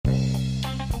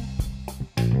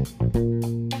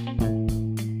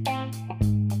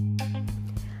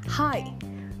Hi,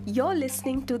 you're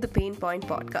listening to the Pain Point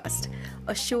Podcast,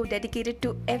 a show dedicated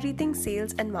to everything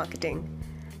sales and marketing.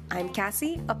 I'm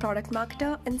Cassie, a product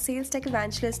marketer and sales tech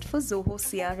evangelist for Zoho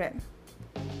CRM.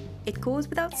 It goes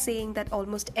without saying that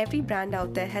almost every brand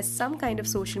out there has some kind of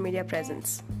social media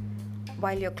presence.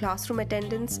 While your classroom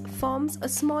attendance forms a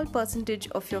small percentage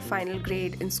of your final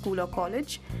grade in school or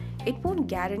college, it won't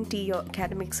guarantee your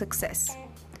academic success.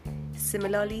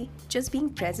 Similarly, just being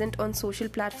present on social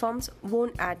platforms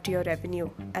won't add to your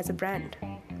revenue as a brand.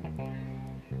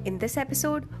 In this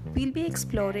episode, we'll be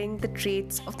exploring the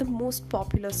traits of the most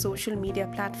popular social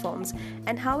media platforms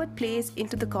and how it plays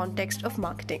into the context of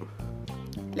marketing.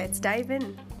 Let's dive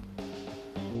in.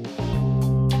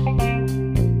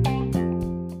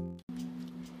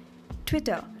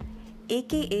 Twitter,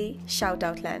 aka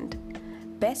Shoutoutland,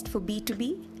 best for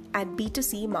B2B and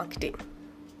B2C marketing.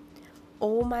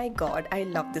 Oh my god, I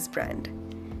love this brand.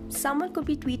 Someone could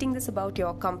be tweeting this about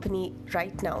your company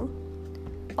right now,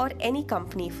 or any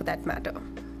company for that matter.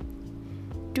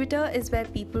 Twitter is where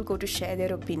people go to share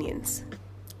their opinions.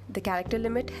 The character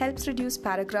limit helps reduce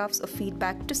paragraphs of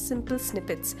feedback to simple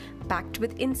snippets packed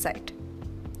with insight.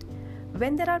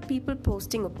 When there are people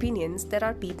posting opinions, there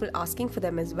are people asking for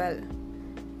them as well.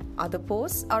 Other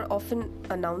posts are often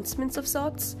announcements of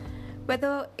sorts,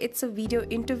 whether it's a video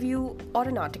interview or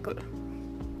an article.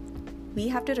 We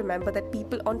have to remember that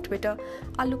people on Twitter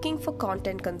are looking for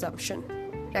content consumption,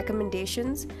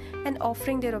 recommendations, and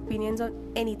offering their opinions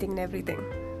on anything and everything.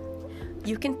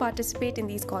 You can participate in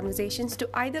these conversations to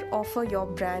either offer your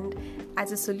brand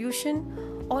as a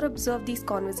solution or observe these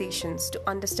conversations to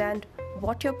understand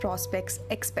what your prospects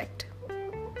expect.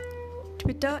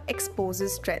 Twitter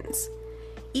exposes trends.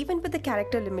 Even with the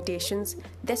character limitations,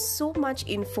 there's so much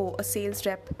info a sales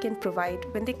rep can provide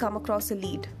when they come across a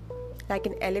lead, like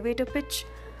an elevator pitch,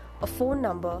 a phone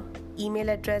number, email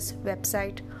address,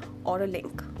 website, or a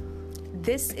link.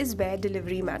 This is where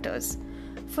delivery matters.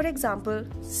 For example,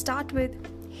 start with,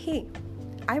 "Hey,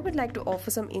 I would like to offer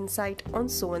some insight on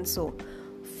so-and-so,"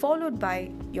 followed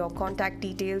by your contact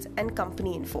details and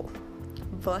company info,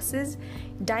 versus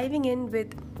diving in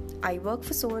with, "I work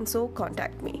for so-and-so,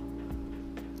 contact me."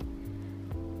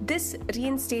 This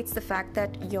reinstates the fact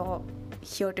that you're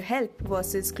here to help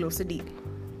versus close a deal.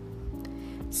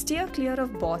 Steer clear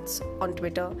of bots on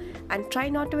Twitter and try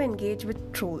not to engage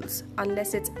with trolls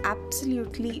unless it's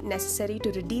absolutely necessary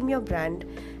to redeem your brand,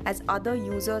 as other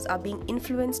users are being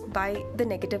influenced by the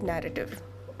negative narrative.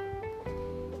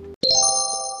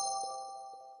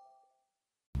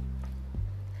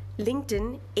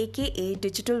 LinkedIn, aka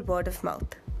digital word of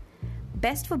mouth,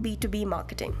 best for B2B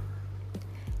marketing.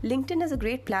 LinkedIn is a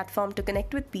great platform to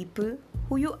connect with people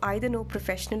who you either know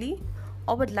professionally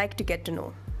or would like to get to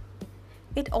know.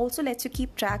 It also lets you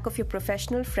keep track of your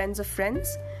professional friends of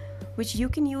friends, which you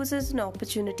can use as an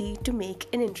opportunity to make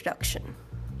an introduction.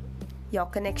 Your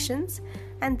connections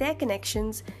and their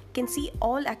connections can see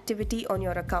all activity on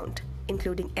your account,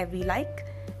 including every like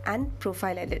and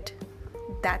profile edit.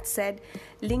 That said,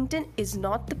 LinkedIn is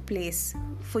not the place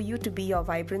for you to be your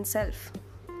vibrant self,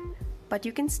 but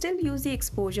you can still use the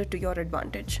exposure to your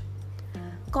advantage.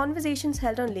 Conversations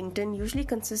held on LinkedIn usually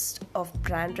consist of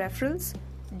brand referrals,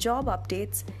 job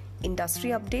updates,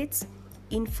 industry updates,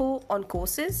 info on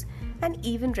courses, and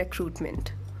even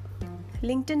recruitment.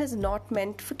 LinkedIn is not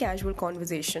meant for casual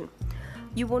conversation.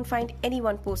 You won't find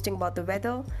anyone posting about the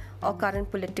weather or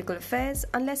current political affairs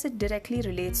unless it directly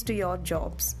relates to your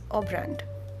jobs or brand.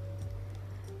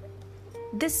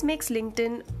 This makes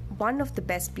LinkedIn one of the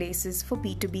best places for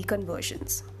B2B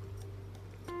conversions.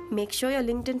 Make sure your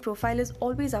LinkedIn profile is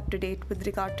always up to date with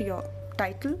regard to your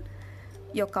title,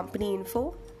 your company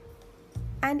info,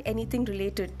 and anything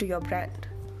related to your brand.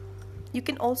 You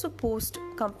can also post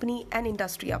company and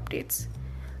industry updates.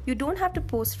 You don't have to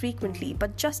post frequently,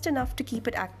 but just enough to keep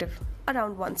it active,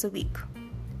 around once a week.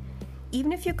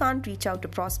 Even if you can't reach out to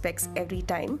prospects every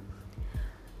time,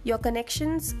 your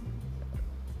connections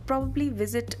probably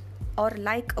visit or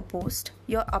like a post,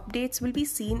 your updates will be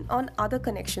seen on other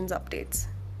connections updates.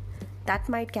 That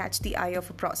might catch the eye of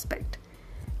a prospect,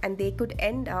 and they could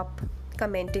end up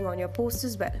commenting on your post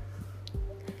as well.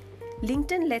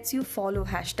 LinkedIn lets you follow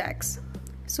hashtags.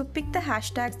 So pick the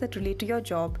hashtags that relate to your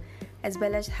job, as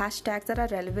well as hashtags that are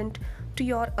relevant to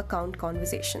your account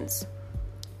conversations.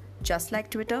 Just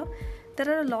like Twitter, there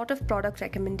are a lot of product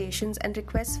recommendations and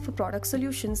requests for product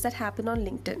solutions that happen on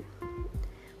LinkedIn.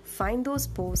 Find those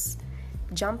posts,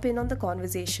 jump in on the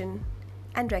conversation,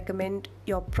 and recommend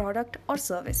your product or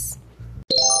service.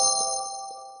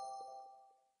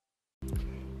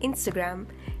 Instagram,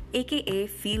 aka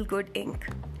Feel Good Inc.,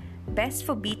 Best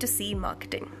for B2C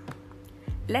marketing.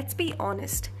 Let's be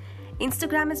honest,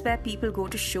 Instagram is where people go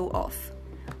to show off.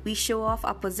 We show off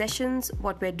our possessions,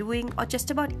 what we're doing, or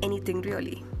just about anything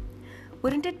really.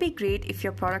 Wouldn't it be great if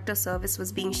your product or service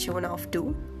was being shown off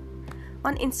too?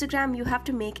 On Instagram, you have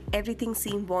to make everything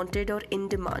seem wanted or in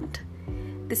demand.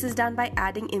 This is done by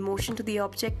adding emotion to the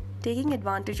object, taking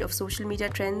advantage of social media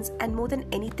trends, and more than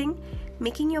anything,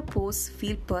 making your posts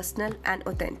feel personal and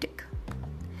authentic.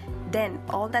 Then,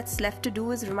 all that's left to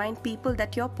do is remind people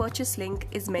that your purchase link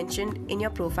is mentioned in your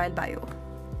profile bio.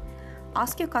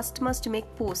 Ask your customers to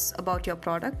make posts about your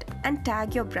product and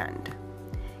tag your brand.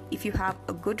 If you have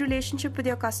a good relationship with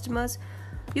your customers,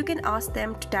 you can ask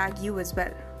them to tag you as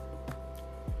well.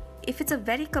 If it's a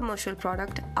very commercial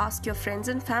product, ask your friends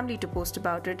and family to post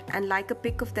about it and like a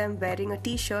pic of them wearing a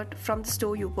t-shirt from the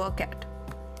store you work at.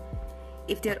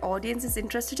 If their audience is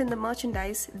interested in the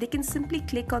merchandise, they can simply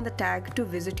click on the tag to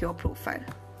visit your profile.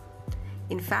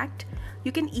 In fact,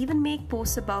 you can even make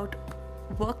posts about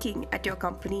working at your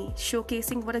company,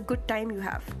 showcasing what a good time you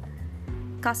have.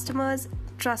 Customers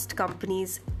trust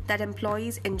companies that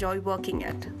employees enjoy working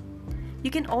at. You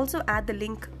can also add the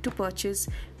link to purchase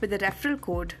with a referral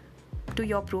code to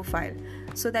your profile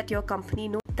so that your company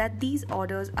knows that these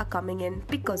orders are coming in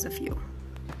because of you.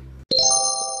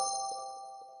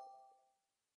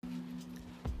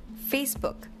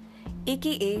 Facebook,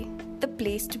 aka the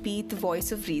place to be the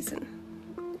voice of reason.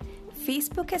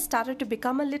 Facebook has started to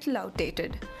become a little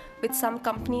outdated, with some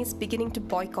companies beginning to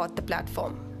boycott the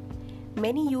platform.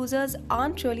 Many users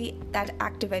aren't really that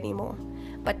active anymore,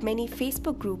 but many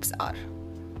Facebook groups are.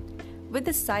 With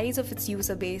the size of its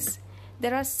user base,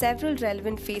 there are several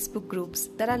relevant Facebook groups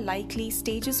that are likely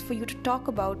stages for you to talk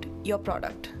about your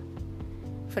product.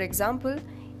 For example,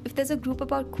 if there's a group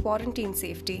about quarantine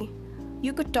safety,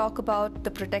 you could talk about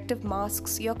the protective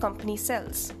masks your company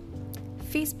sells.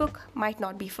 Facebook might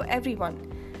not be for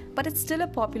everyone, but it's still a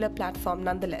popular platform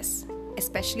nonetheless,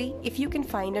 especially if you can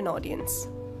find an audience.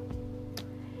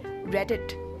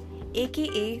 Reddit,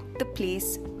 aka the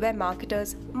place where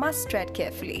marketers must tread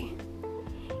carefully.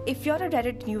 If you're a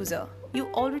Reddit user, you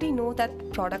already know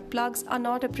that product plugs are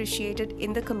not appreciated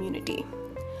in the community.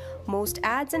 Most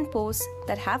ads and posts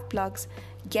that have plugs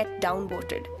get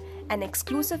downvoted, an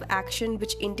exclusive action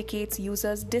which indicates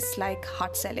users dislike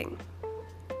hard selling.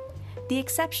 The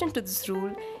exception to this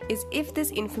rule is if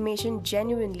this information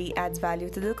genuinely adds value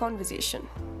to the conversation.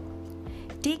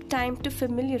 Take time to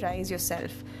familiarize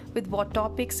yourself with what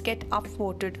topics get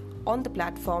upvoted on the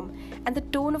platform and the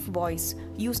tone of voice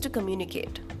used to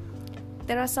communicate.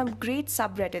 There are some great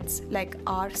subreddits like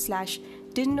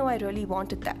r/didn't know I really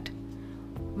wanted that,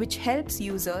 which helps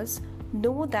users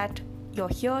know that you're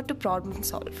here to problem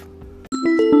solve.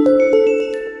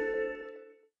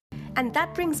 And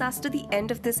that brings us to the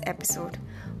end of this episode.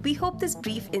 We hope this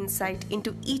brief insight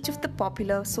into each of the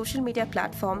popular social media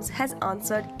platforms has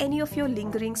answered any of your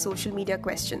lingering social media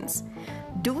questions.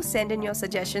 Do send in your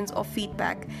suggestions or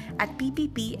feedback at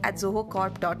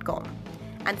ppp@zohocorp.com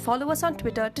and follow us on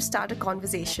Twitter to start a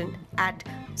conversation at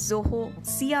Zoho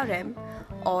CRM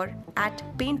or at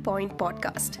Painpoint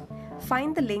Podcast.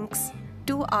 Find the links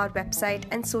to our website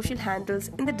and social handles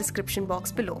in the description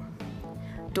box below.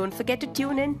 Don't forget to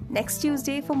tune in next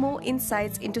Tuesday for more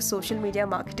insights into social media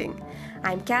marketing.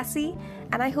 I'm Cassie,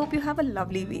 and I hope you have a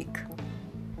lovely week.